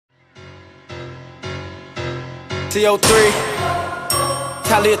TO3,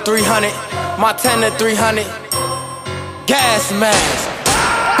 Talia 300, Montana 300, gas mask,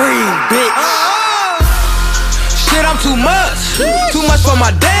 breathe, bitch. Shit, I'm too much for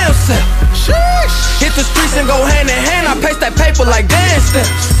my damn self. Hit the streets and go hand in hand, I paste that paper like dance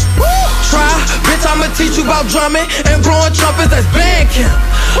steps. Try, bitch, I'ma teach you about drumming and blowing trumpets, that's band camp.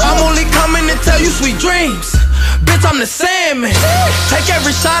 I'm only coming to tell you sweet dreams. Bitch, I'm the Sandman. Take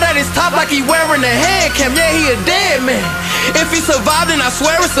every shot at his top like he wearing a hand cam. Yeah, he a dead man. If he survived, then I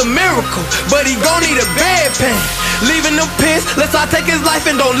swear it's a miracle. But he gon' need a bedpan. Leaving him pissed, let's I take his life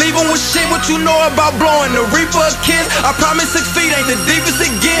and don't leave him with shit. What you know about blowing the reaper a kiss? I promise 6 feet ain't the deepest it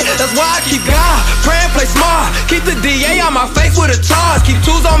get. That's why I keep God, pray and play smart. Keep the DA on my face with a charge. Keep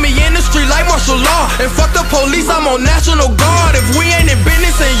tools on me in the street like martial law. And fuck the police, I'm on National Guard. If we ain't in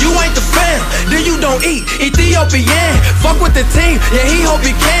business and you ain't the fam, then you don't eat. Ethiopian, fuck with the team, yeah, he hope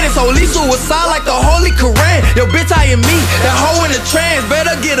he can. It's holy suicide like the Holy Quran. Yo, bitch, I am me, that hoe in the trance.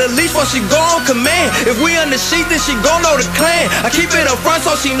 Better get a leash before she go on command. If we on the sheet, then she gon' know the clan. I keep it up front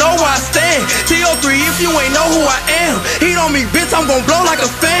so she know where I stand. TO3, if you ain't know who I am, heat on me, bitch, I'm gon' blow like a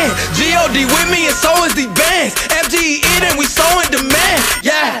fan. G.O.D. with me and so is the bands. FGE, then we so in demand,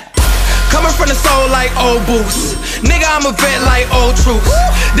 yeah. Coming from the soul like old boots. Nigga, I'm a vet like old troops.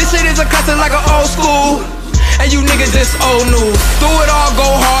 This shit is a classic like an old school. And you niggas just old news. Through it all, go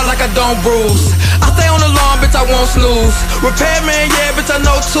hard like I don't bruise. I stay on the lawn, bitch, I won't snooze. Repairman, yeah, bitch, I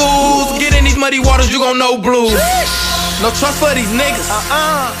know tools. Get in these muddy waters, you gon' know blues. No trust for these niggas.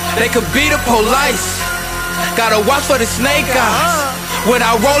 They could be the police. Gotta watch for the snake eyes.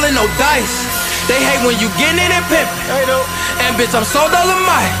 Without rolling no dice. They hate when you get in and pimpin'. And bitch, I'm so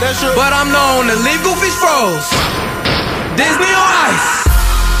Dolomite. But I'm known to leave goofies froze. Disney on ice.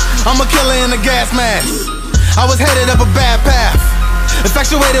 I'm a killer in a gas mask. I was headed up a bad path.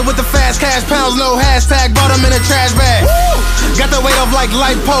 Infatuated with the fast cash, pounds, no hashtag. Bought them in a trash bag. Got the weight off like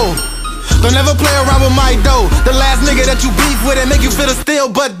lipo. Don't ever play around with my dough. The last nigga that you beef with and make you feel the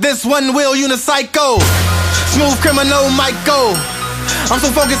steel, but this one will, you the psycho. Smooth criminal Michael. I'm so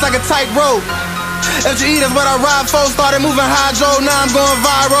focused like a tightrope. FGE, that's what I ride for. Started moving hydro, now I'm going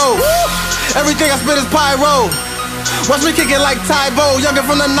viral. Everything I spit is pyro. Watch me kick it like Tybo. Younger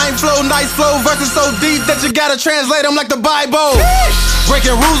from the 9th flow, nice flow. Verses so deep that you gotta translate them like the Bible.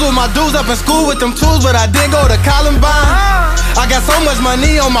 Breaking rules with my dudes up in school with them tools, but I did go to Columbine. I got so much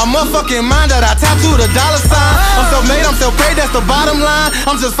money on my motherfucking mind that I tap to the dollar sign. I'm self-made, I'm self-paid, that's the bottom line.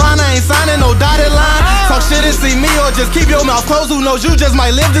 I'm just fine, I ain't signing no dotted line. Talk shit and see me or just keep your mouth closed. Who knows, you just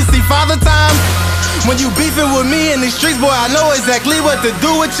might live to see father time. When you beefing with me in these streets, boy, I know exactly what to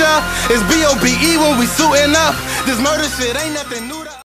do with ya. It's B.O.B.E. when we suiting up. This murder shit ain't nothing new to